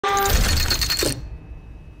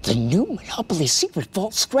The new Monopoly Secret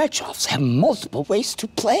Vault scratch-offs have multiple ways to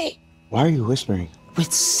play. Why are you whispering?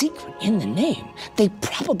 With secret in the name, they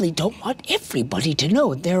probably don't want everybody to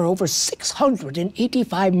know there are over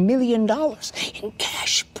 $685 million in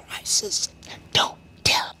cash prizes. Don't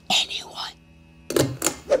tell anyone.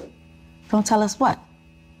 Don't tell us what?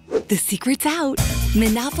 The secret's out.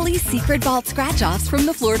 Monopoly Secret Vault scratch-offs from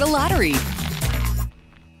the Florida Lottery.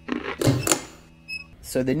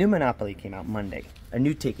 So the new Monopoly came out Monday. A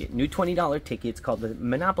new ticket, new $20 ticket. It's called the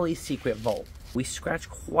Monopoly Secret Vault. We scratched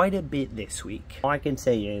quite a bit this week. All I can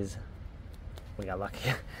say is we got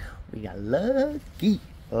lucky. We got lucky.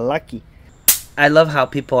 Lucky. I love how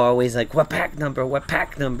people are always like, what pack number? What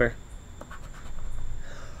pack number?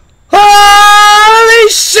 Holy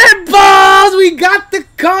shit balls! We got the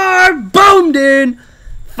car boomed in.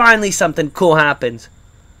 Finally something cool happens.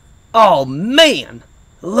 Oh man!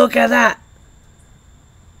 Look at that.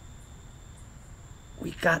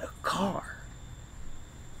 We got a car.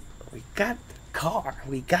 We got the car.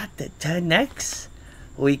 We got the 10X.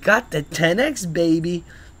 We got the 10X, baby.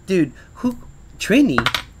 Dude,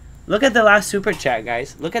 Trini. Look at the last super chat,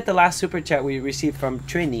 guys. Look at the last super chat we received from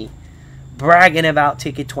Trini. Bragging about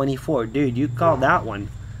ticket 24. Dude, you called that one.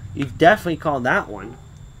 You definitely called that one.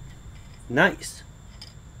 Nice.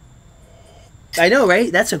 I know,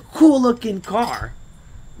 right? That's a cool looking car.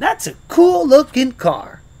 That's a cool looking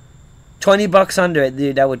car. 20 bucks under it,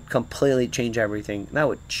 dude, that would completely change everything. That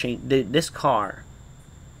would change. Dude, this car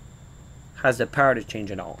has the power to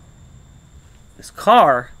change it all. This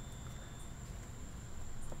car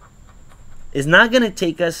is not going to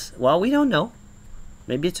take us, well, we don't know.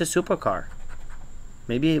 Maybe it's a supercar.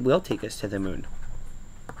 Maybe it will take us to the moon.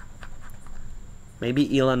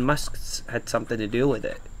 Maybe Elon Musk had something to do with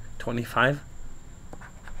it. 25?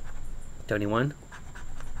 21?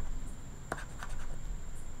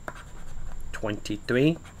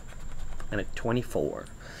 23 and a 24.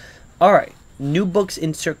 Alright, new books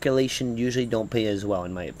in circulation usually don't pay as well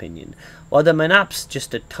in my opinion. While the Monop's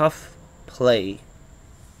just a tough play,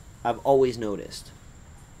 I've always noticed.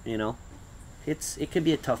 You know? It could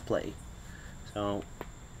be a tough play. So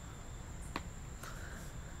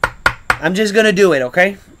I'm just gonna do it,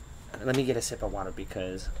 okay? Let me get a sip of water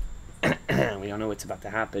because we don't know what's about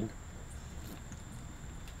to happen.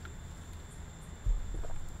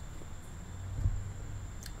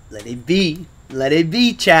 Let it be. Let it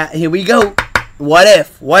be, chat. Here we go. What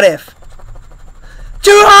if? What if?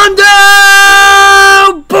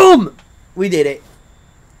 200! Boom! We did it.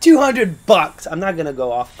 200 bucks. I'm not going to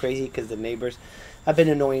go off crazy because the neighbors... I've been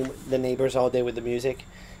annoying the neighbors all day with the music.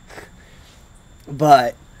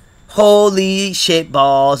 But, holy shit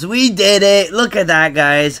balls. We did it. Look at that,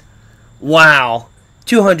 guys. Wow.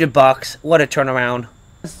 200 bucks. What a turnaround.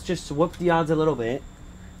 Let's just whoop the odds a little bit.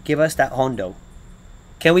 Give us that Hondo.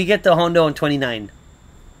 Can we get the Hondo on 29?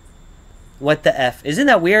 What the F? Isn't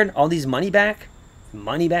that weird? All these money back?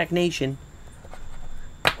 Money back nation.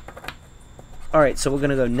 Alright, so we're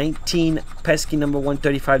going to go 19, pesky number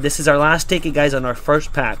 135. This is our last ticket, guys, on our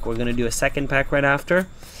first pack. We're going to do a second pack right after.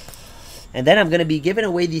 And then I'm going to be giving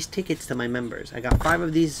away these tickets to my members. I got 5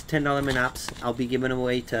 of these $10 Monops. I'll be giving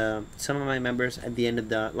away to some of my members at the end of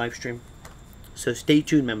the live stream. So stay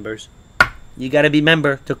tuned, members. You got to be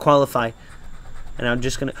member to qualify. And I'm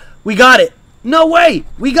just gonna... We got it! No way!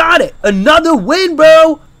 We got it! Another win,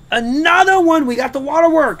 bro! Another one! We got the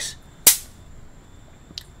waterworks!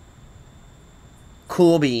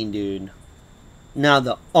 Cool bean, dude. Now,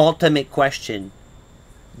 the ultimate question.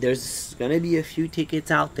 There's gonna be a few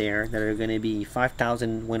tickets out there that are gonna be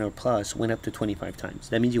 5,000 win or plus, win up to 25 times.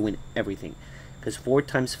 That means you win everything. Because 4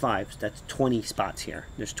 times 5, that's 20 spots here.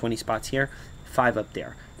 There's 20 spots here, 5 up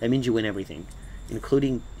there. That means you win everything.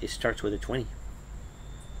 Including, it starts with a 20.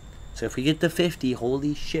 So if we get to 50,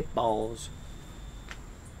 holy shit balls.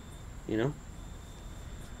 You know?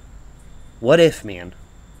 What if, man?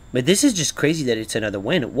 But this is just crazy that it's another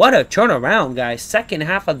win. What a turnaround, guys. Second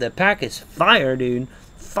half of the pack is fire, dude.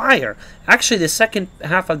 Fire. Actually, the second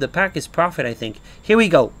half of the pack is profit, I think. Here we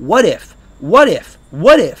go. What if? What if?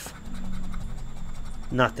 What if?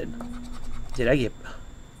 Nothing. Did I get...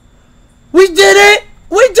 We did it!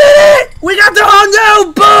 We did it! We got the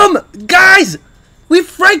Hondo! Boom! Guys! We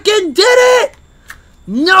freaking did it!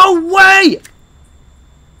 No way!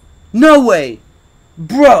 No way!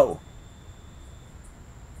 Bro!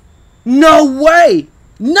 No way!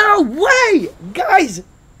 No way! Guys!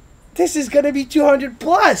 This is gonna be 200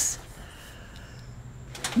 plus!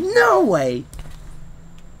 No way!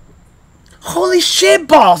 Holy shit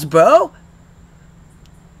balls, bro!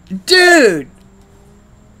 Dude!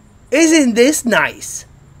 Isn't this nice?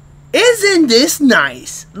 Isn't this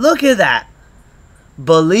nice? Look at that!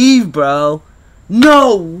 believe, bro.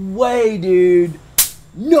 No way, dude.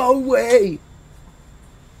 No way.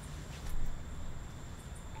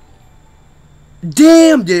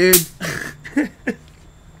 Damn, dude.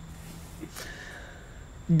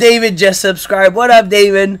 David just subscribed. What up,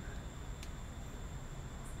 David?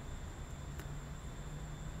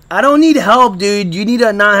 I don't need help, dude. You need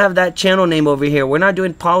to not have that channel name over here. We're not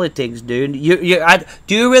doing politics, dude.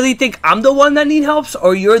 Do you really think I'm the one that needs help,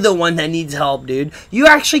 or you're the one that needs help, dude? You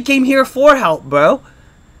actually came here for help, bro.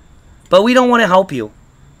 But we don't want to help you.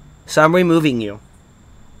 So I'm removing you.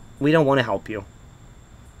 We don't want to help you.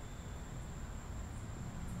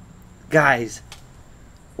 Guys.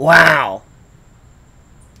 Wow.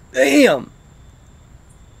 Damn.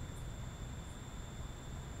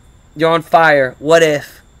 You're on fire. What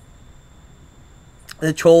if?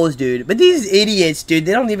 The trolls, dude. But these idiots, dude,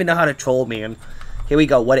 they don't even know how to troll, man. Here we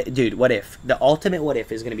go. What if, dude, what if? The ultimate what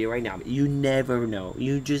if is going to be right now. You never know.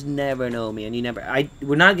 You just never know, man. You never...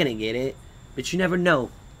 We're not going to get it. But you never know.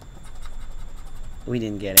 We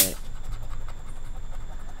didn't get it.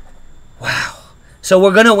 Wow. So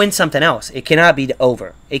we're going to win something else. It cannot be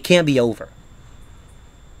over. It can't be over.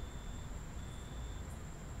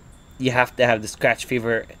 You have to have the scratch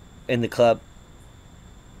fever in the club.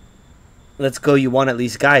 Let's go, you won at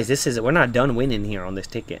least. Guys, we're not done winning here on this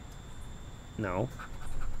ticket. No.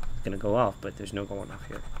 It's going to go off, but there's no going off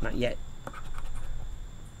here. Not yet.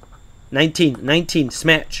 19,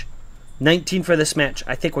 smash. 19 for the smash.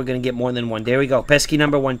 I think we're going to get more than one. There we go. Pesky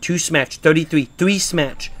number 1, 2 smash. 33, 3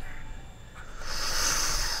 smash.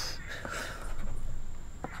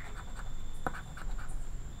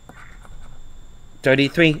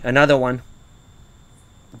 $33, another one.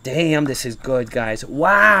 Damn, this is good, guys.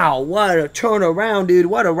 Wow, what a turnaround, dude.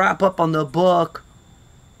 What a wrap up on the book.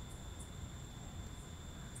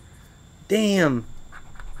 Damn.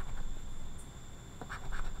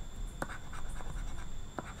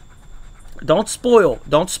 Don't spoil.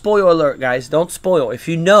 Don't spoil alert, guys. Don't spoil. If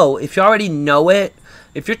you already know it,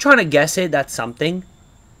 if you're trying to guess it, that's something.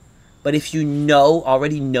 But if you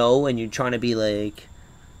already know, and you're trying to be like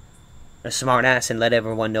a smart ass and let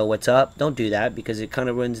everyone know what's up, don't do that, because it kind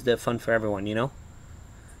of ruins the fun for everyone, you know?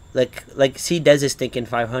 Like see, Dez is thinking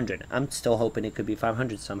 500. I'm still hoping it could be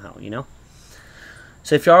 500 somehow, you know?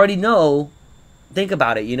 So if you already know, think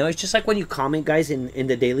about it, you know? It's just like when you comment, guys, in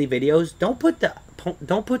the daily videos, don't put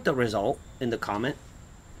the result in the comment.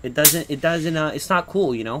 It's not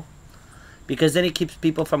cool, you know? Because then it keeps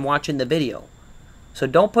people from watching the video. So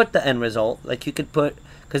don't put the end result. Like you could put,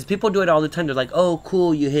 because people do it all the time. They're like, oh,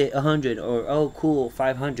 cool, you hit 100, or oh, cool,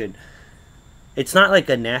 500. It's not like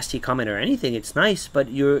a nasty comment or anything. It's nice, but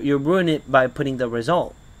you're ruining it by putting the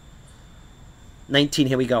result. 19,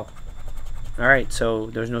 here we go. All right, so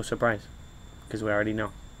there's no surprise, because we already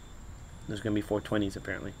know. There's going to be 420s,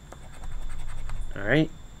 apparently. All right.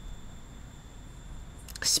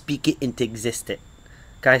 Speak it into existence.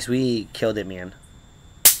 Guys, we killed it, man.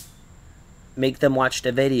 Make them watch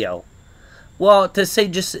the video. Well, to say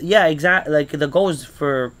just, yeah, exactly. Like, the goal is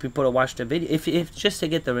for people to watch the video. If just to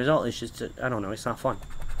get the result, it's just, I don't know, it's not fun.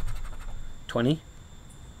 20.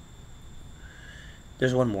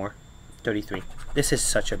 There's one more. 33. This is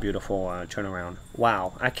such a beautiful turnaround.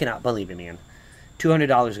 Wow, I cannot believe it, man.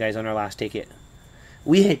 $200, guys, on our last ticket.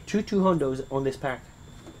 We hit two 200s on this pack.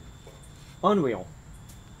 Unreal.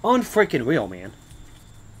 Unfreaking real, man.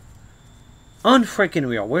 Unfreaking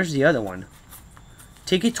real. Where's the other one?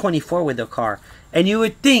 Ticket 24 with the car. And you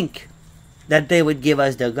would think that they would give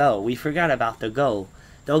us the go. We forgot about the go.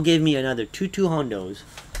 They'll give me another two 200s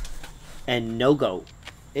and no go.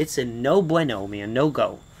 It's a no bueno, man. No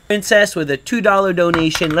go. Princess with a $2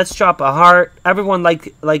 donation. Let's drop a heart. Everyone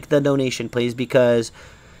like the donation, please, because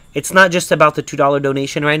it's not just about the $2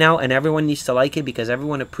 donation right now, and everyone needs to like it because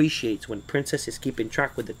everyone appreciates when Princess is keeping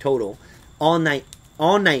track with the total all night,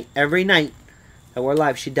 every night that we're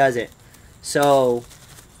live. She does it. So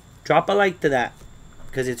drop a like to that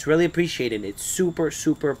because it's really appreciated. It's super,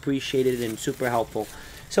 super appreciated and super helpful.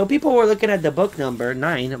 So people were looking at the book number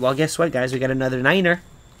 9. Well, guess what, guys? We got another 9er.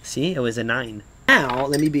 See, it was a 9. Now,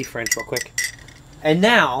 let me be French real quick. And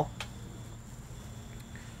now,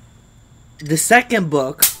 the second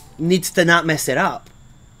book needs to not mess it up.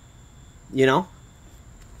 You know?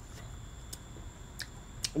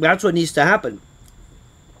 That's what needs to happen.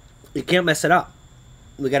 You can't mess it up.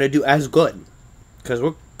 We got to do as good. Because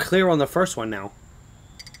we're clear on the first one now.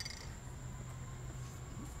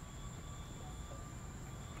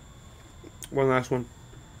 One last one.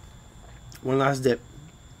 One last dip.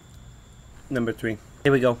 Number 3.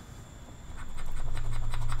 Here we go.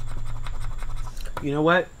 You know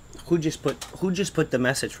what? Who just put the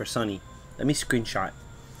message for Sunny? Let me screenshot.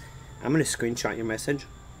 I'm gonna screenshot your message.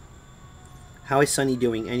 How is Sunny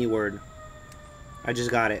doing? Any word? I just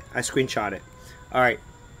got it. I screenshot it. Alright.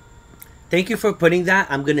 Thank you for putting that.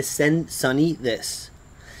 I'm gonna send Sunny this.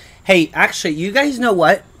 Hey, actually, you guys know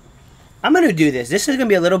what? I'm gonna do this. This is gonna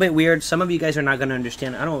be a little bit weird. Some of you guys are not gonna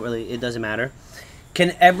understand. It doesn't matter.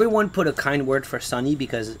 Can everyone put a kind word for Sunny?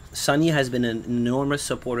 Because Sunny has been an enormous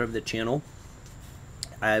supporter of the channel.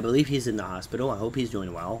 I believe he's in the hospital. I hope he's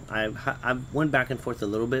doing well. I've went back and forth a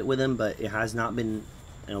little bit with him, but it has not been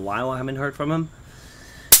in a while. I haven't heard from him.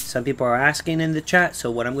 Some people are asking in the chat,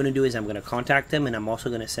 so what I'm going to do is I'm going to contact him, and I'm also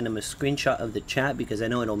going to send him a screenshot of the chat because I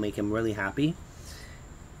know it'll make him really happy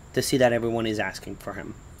to see that everyone is asking for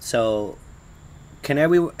him. So, can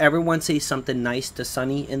everyone say something nice to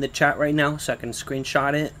Sunny in the chat right now so I can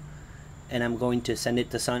screenshot it, and I'm going to send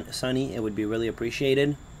it to Sunny. It would be really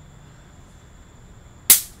appreciated.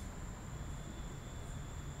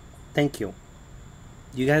 Thank you.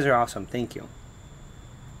 You guys are awesome. Thank you.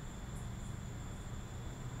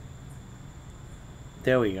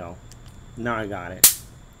 There we go. Now I got it.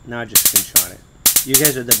 Now I just screenshot it. You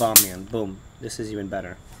guys are the bomb, man. Boom. This is even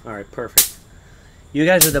better. Alright, perfect. You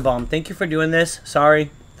guys are the bomb. Thank you for doing this. Sorry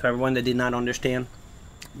for everyone that did not understand.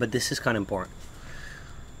 But this is kind of important.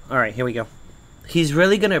 Alright, here we go. He's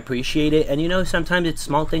really going to appreciate it. And you know, sometimes it's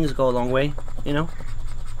small things go a long way. You know?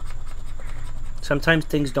 Sometimes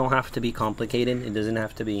things don't have to be complicated. It doesn't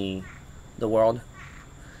have to be the world.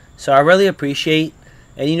 So I really appreciate.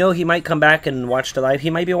 And you know, he might come back and watch the live. He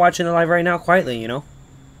might be watching the live right now quietly, you know.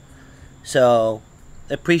 So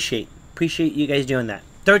appreciate you guys doing that.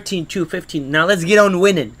 13, 2, 15. Now let's get on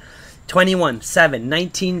winning. 21, 7,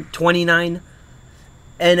 19, 29,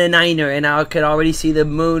 and a 9er. And I could already see the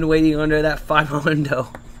moon waiting under that 5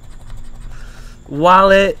 window.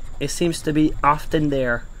 Wallet. It seems to be often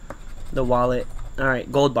there. The wallet.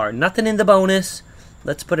 Alright, gold bar. Nothing in the bonus.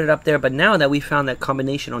 Let's put it up there. But now that we found that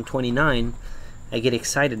combination on 29, I get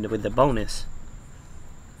excited with the bonus.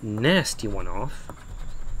 Nasty one off.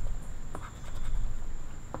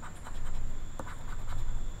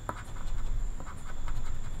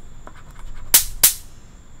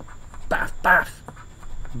 Baff, baff.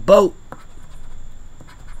 Boat.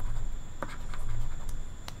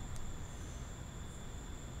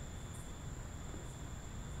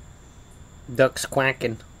 Ducks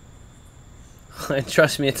quacking.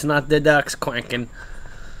 Trust me, it's not the ducks quacking.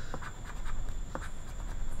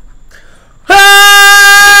 Ah!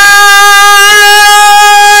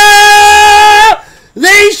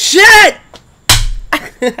 They shit!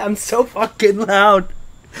 I'm so fucking loud.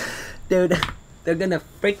 Dude, they're gonna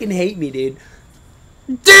freaking hate me, dude.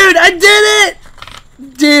 Dude, I did it!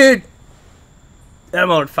 Dude.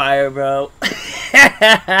 I'm on fire, bro.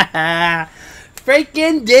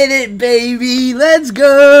 Freaking did it, baby. Let's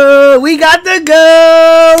go. We got the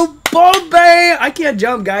go. Boom, bang. I can't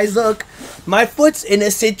jump, guys. Look. My foot's in a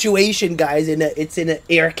situation, guys. It's in an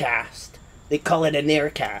air cast. They call it an air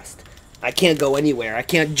cast. I can't go anywhere. I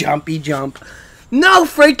can't jumpy jump. No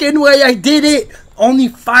freaking way. I did it. Only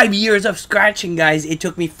 5 years of scratching, guys. It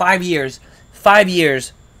took me 5 years. 5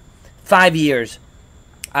 years. 5 years.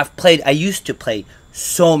 I used to play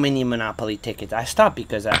so many Monopoly tickets. I stopped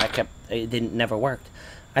because it never worked.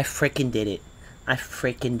 I freaking did it. I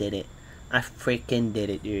freaking did it. I freaking did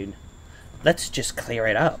it, dude. Let's just clear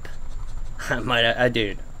it up.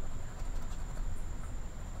 Dude.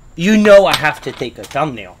 You know I have to take a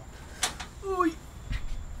thumbnail.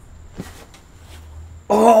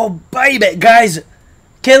 Oh, baby. Guys,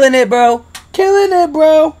 killing it, bro. Killing it,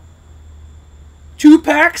 bro. 2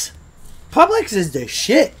 packs. Publix is the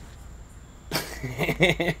shit.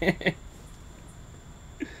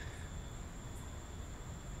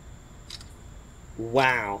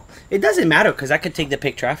 Wow. It doesn't matter because I could take the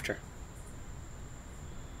picture after.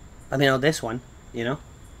 I mean, on this one, you know?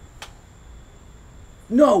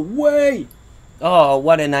 No way! Oh,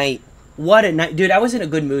 what a night. What a night. Dude, I was in a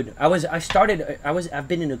good mood. I've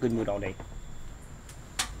been in a good mood all day.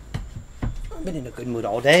 I've been in a good mood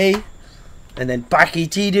all day. And then Baki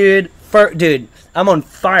T, dude. Dude, I'm on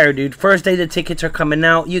fire, dude. First day the tickets are coming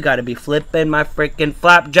out. You gotta be flipping my freaking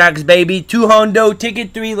flapjacks, baby. 2 hundo,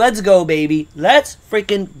 ticket 3. Let's go, baby. Let's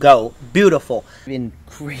freaking go. Beautiful. Been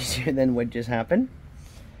crazier than what just happened.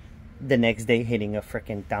 The next day, hitting a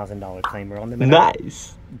freaking $1,000 claimer on the minute.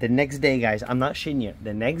 Nice. The next day, guys, I'm not shitting you.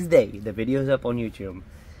 The next day, the video's up on YouTube.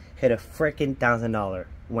 Hit a freaking $1,000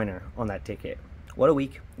 winner on that ticket. What a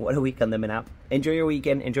week. What a week on the Min app. Enjoy your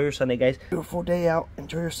weekend. Enjoy your Sunday, guys. Beautiful day out.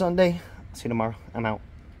 Enjoy your Sunday. See you tomorrow. I'm out.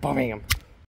 Bam.